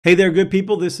Hey there, good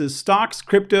people. This is Stocks,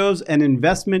 Cryptos, and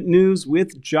Investment News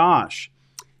with Josh.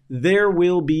 There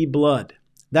Will Be Blood.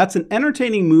 That's an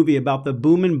entertaining movie about the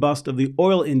boom and bust of the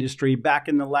oil industry back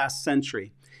in the last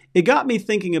century. It got me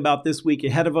thinking about this week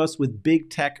ahead of us with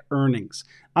big tech earnings.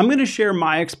 I'm going to share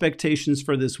my expectations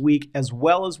for this week as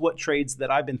well as what trades that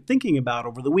I've been thinking about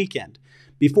over the weekend.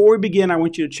 Before we begin, I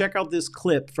want you to check out this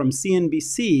clip from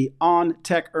CNBC on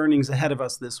tech earnings ahead of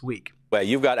us this week.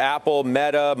 You've got Apple,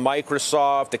 Meta,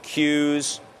 Microsoft, the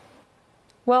Qs.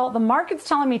 Well, the market's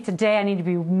telling me today I need to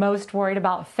be most worried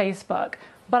about Facebook.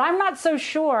 But I'm not so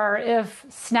sure if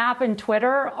Snap and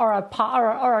Twitter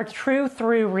are a true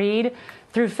through read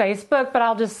through Facebook. But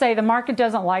I'll just say the market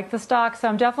doesn't like the stock, so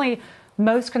I'm definitely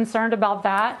most concerned about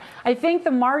that. I think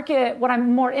the market, what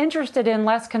I'm more interested in,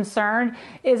 less concerned,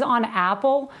 is on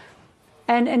Apple.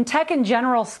 And tech in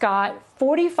general, Scott,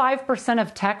 45%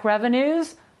 of tech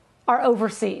revenues are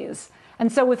overseas.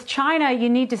 And so with China, you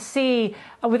need to see,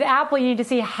 with Apple, you need to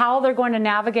see how they're going to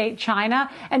navigate China,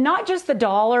 and not just the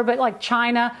dollar, but like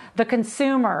China, the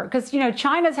consumer. Because,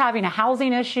 China's having a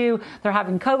housing issue. They're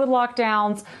having COVID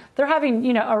lockdowns. They're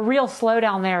having, a real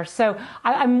slowdown there. So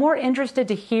I'm more interested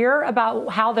to hear about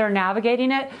how they're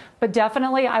navigating it. But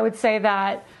definitely, I would say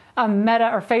that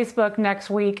Meta or Facebook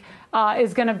next week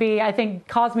is going to be, I think,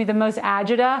 cause me the most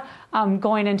agita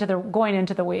going into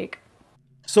the week.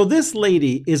 So this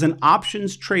lady is an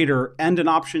options trader and an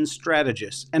options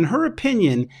strategist, and her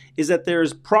opinion is that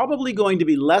there's probably going to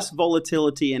be less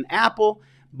volatility in Apple,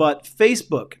 but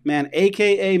Facebook, man,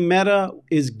 aka Meta,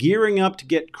 is gearing up to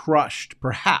get crushed,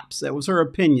 perhaps. That was her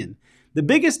opinion. The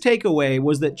biggest takeaway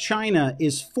was that China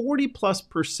is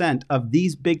 40+% of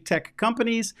these big tech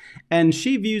companies, and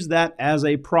she views that as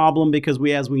a problem because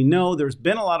as we know, there's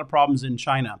been a lot of problems in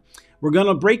China. We're going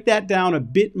to break that down a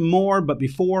bit more, but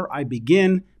before I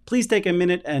begin, please take a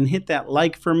minute and hit that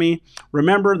like for me.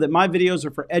 Remember that my videos are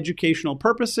for educational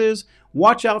purposes.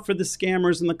 Watch out for the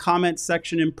scammers in the comments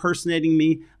section impersonating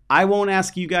me. I won't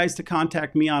ask you guys to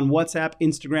contact me on WhatsApp,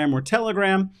 Instagram, or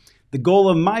Telegram. The goal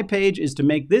of my page is to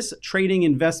make this trading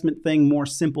investment thing more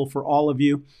simple for all of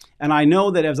you. And I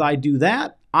know that as I do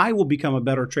that, I will become a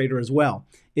better trader as well.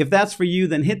 If that's for you,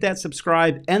 then hit that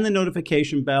subscribe and the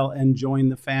notification bell and join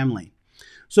the family.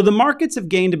 So the markets have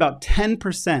gained about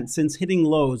 10% since hitting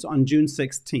lows on June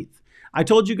 16th. I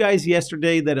told you guys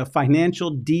yesterday that a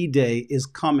financial D-Day is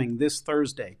coming this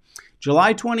Thursday.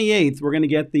 July 28th, we're going to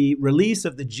get the release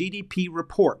of the GDP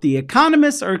report. The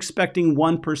economists are expecting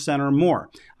 1% or more.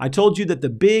 I told you that the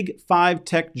big 5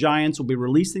 tech giants will be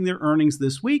releasing their earnings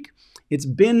this week. It's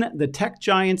been the tech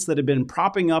giants that have been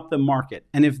propping up the market.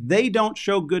 And if they don't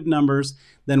show good numbers,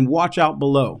 then watch out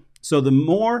below. So the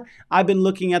more I've been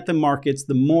looking at the markets,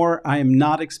 the more I am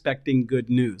not expecting good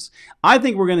news. I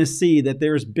think we're going to see that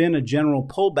there's been a general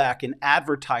pullback in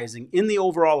advertising in the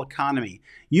overall economy.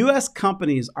 U.S.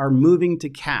 companies are moving to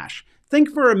cash.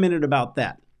 Think for a minute about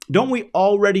that. Don't we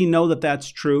already know that that's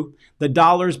true? The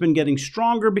dollar's been getting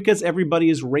stronger because everybody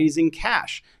is raising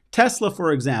cash. Tesla,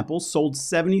 for example, sold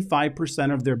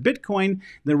 75% of their Bitcoin.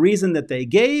 The reason that they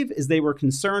gave is they were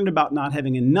concerned about not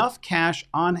having enough cash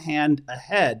on hand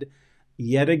ahead,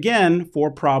 yet again, for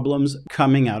problems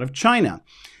coming out of China.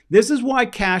 This is why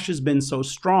cash has been so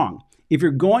strong. If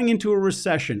you're going into a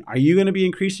recession, are you going to be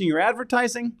increasing your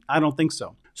advertising? I don't think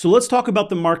so. So let's talk about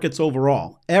the markets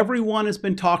overall. Everyone has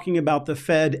been talking about the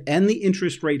Fed and the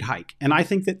interest rate hike, and I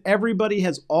think that everybody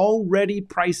has already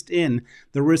priced in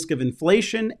the risk of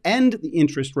inflation and the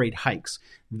interest rate hikes.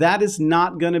 That is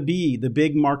not going to be the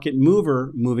big market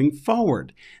mover moving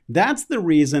forward. That's the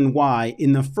reason why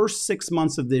in the first 6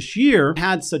 months of this year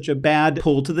had such a bad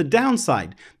pull to the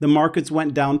downside. The markets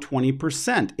went down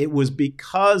 20%. It was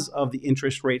because of the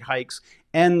interest rate hikes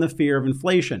and the fear of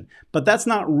inflation. But that's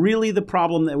not really the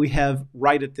problem that we have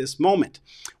right at this moment.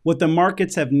 What the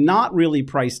markets have not really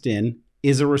priced in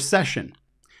is a recession,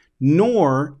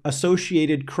 nor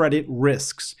associated credit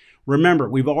risks. Remember,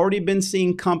 we've already been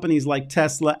seeing companies like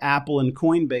Tesla, Apple, and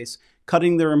Coinbase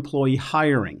cutting their employee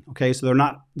hiring. Okay, so they're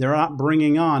not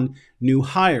bringing on new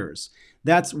hires.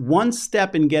 That's one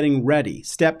step in getting ready.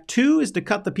 Step 2 is to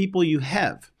cut the people you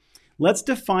have. Let's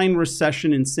define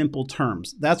recession in simple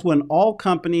terms. That's when all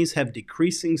companies have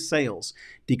decreasing sales.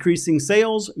 Decreasing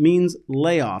sales means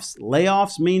layoffs.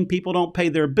 Layoffs mean people don't pay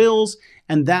their bills,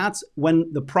 and that's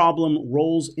when the problem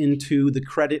rolls into the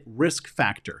credit risk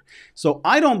factor. So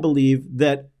I don't believe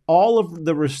that all of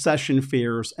the recession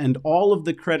fears and all of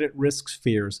the credit risks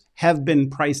fears have been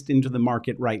priced into the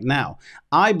market right now.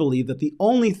 I believe that the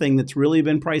only thing that's really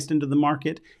been priced into the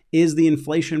market is the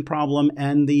inflation problem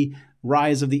and the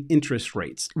rise of the interest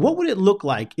rates. What would it look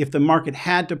like if the market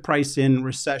had to price in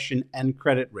recession and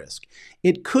credit risk?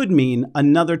 It could mean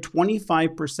another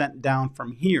 25% down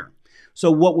from here.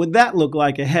 So what would that look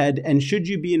like ahead, and should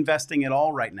you be investing at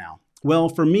all right now? Well,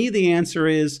 for me, the answer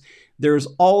is there's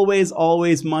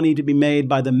always money to be made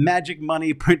by the magic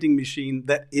money printing machine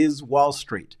that is Wall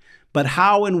Street. But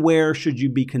how and where should you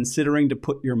be considering to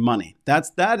put your money?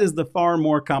 That is the far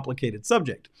more complicated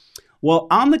subject. Well,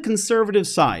 on the conservative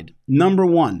side, number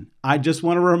one, I just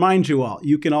want to remind you all,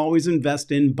 you can always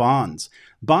invest in bonds.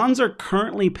 Bonds are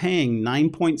currently paying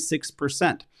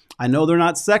 9.6%. I know they're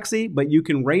not sexy, but you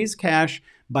can raise cash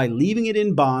by leaving it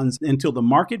in bonds until the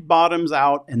market bottoms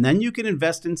out, and then you can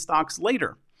invest in stocks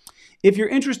later. If you're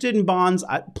interested in bonds,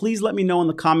 please let me know in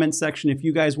the comments section if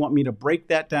you guys want me to break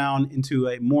that down into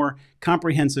a more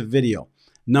comprehensive video.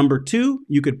 Number two,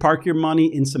 you could park your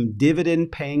money in some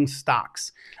dividend-paying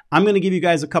stocks. I'm going to give you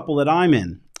guys a couple that I'm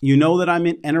in. You know that I'm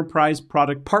in Enterprise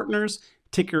Product Partners,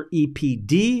 ticker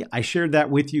EPD. I shared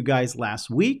that with you guys last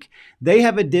week. They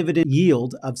have a dividend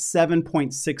yield of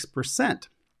 7.6%.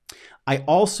 I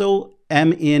also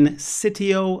am in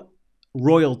Sitio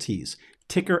Royalties,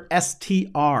 ticker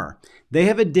STR. They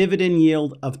have a dividend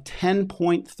yield of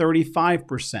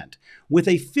 10.35% with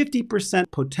a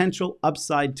 50% potential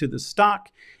upside to the stock.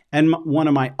 And one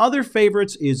of my other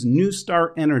favorites is New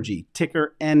Star Energy,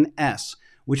 ticker NS,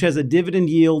 which has a dividend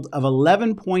yield of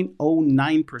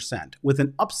 11.09% with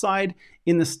an upside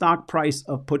in the stock price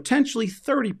of potentially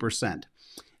 30%.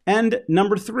 And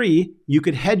number three, you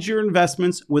could hedge your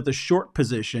investments with a short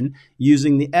position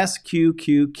using the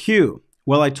SQQQ.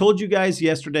 Well, I told you guys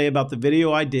yesterday about the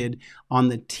video I did on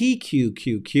the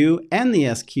TQQQ and the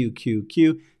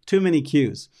SQQQ, too many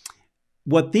Qs.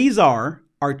 What these are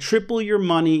triple your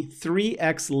money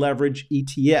 3x leverage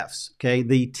ETFs, okay?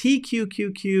 The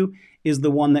TQQQ is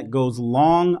the one that goes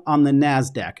long on the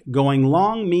NASDAQ. Going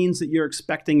long means that you're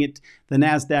expecting the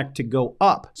NASDAQ to go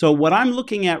up. So what I'm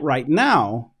looking at right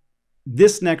now,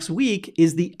 this next week,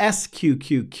 is the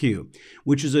SQQQ,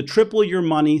 which is a triple your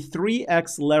money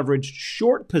 3x leveraged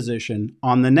short position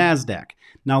on the NASDAQ.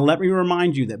 Now, let me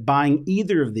remind you that buying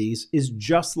either of these is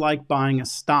just like buying a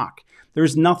stock.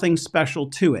 There's nothing special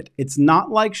to it. It's not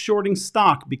like shorting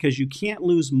stock because you can't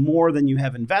lose more than you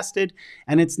have invested,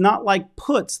 and it's not like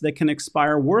puts that can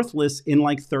expire worthless in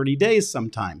like 30 days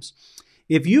sometimes.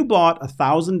 If you bought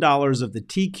 $1,000 of the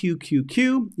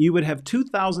TQQQ, you would have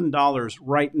 $2,000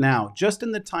 right now, just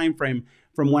in the time frame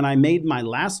from when I made my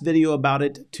last video about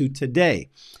it to today.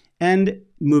 And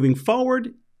moving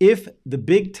forward, if the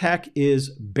big tech is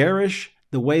bearish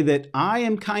the way that I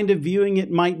am kind of viewing it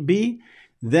might be,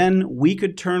 then we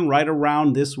could turn right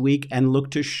around this week and look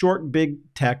to short big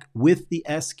tech with the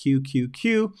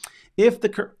SQQQ if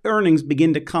the earnings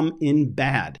begin to come in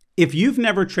bad. If you've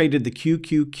never traded the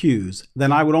QQQs,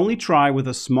 then I would only try with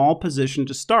a small position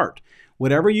to start,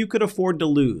 whatever you could afford to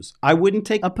lose. I wouldn't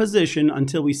take a position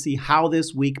until we see how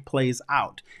this week plays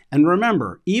out. And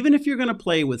remember, even if you're going to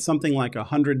play with something like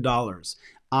 $100,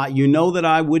 you know that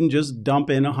I wouldn't just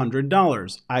dump in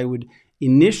 $100. I would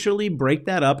initially break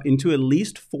that up into at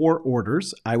least 4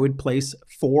 orders. I would place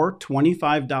 4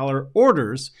 $25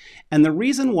 orders. And the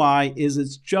reason why is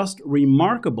it's just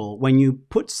remarkable when you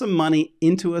put some money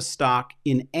into a stock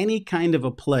in any kind of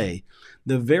a play,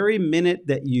 the very minute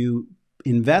that you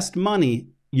invest money,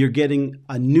 you're getting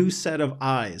a new set of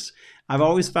eyes. I've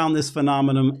always found this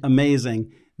phenomenon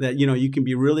amazing that, you can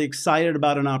be really excited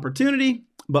about an opportunity,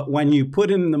 but when you put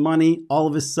in the money, all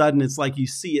of a sudden, it's like you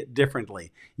see it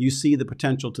differently. You see the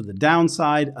potential to the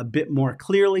downside a bit more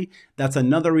clearly. That's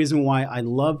another reason why I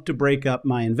love to break up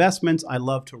my investments. I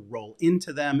love to roll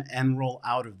into them and roll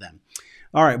out of them.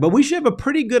 All right, but we should have a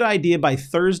pretty good idea by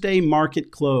Thursday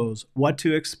market close what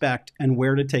to expect and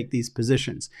where to take these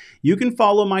positions. You can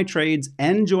follow my trades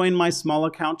and join my small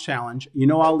account challenge.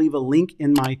 I'll leave a link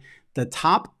in the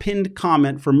top pinned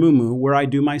comment for moomoo where I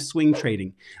do my swing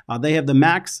trading. They have the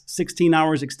max 16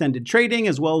 hours extended trading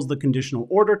as well as the conditional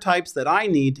order types that I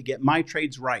need to get my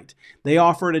trades right. They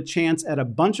offered a chance at a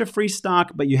bunch of free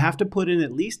stock, but you have to put in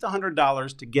at least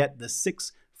 $100 to get the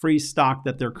 6 free stock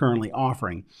that they're currently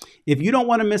offering. If you don't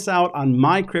want to miss out on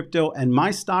my crypto and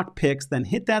my stock picks, then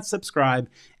hit that subscribe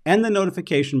and the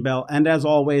notification bell. And as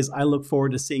always, I look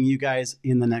forward to seeing you guys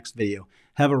in the next video.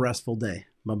 Have a restful day.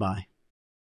 Bye-bye.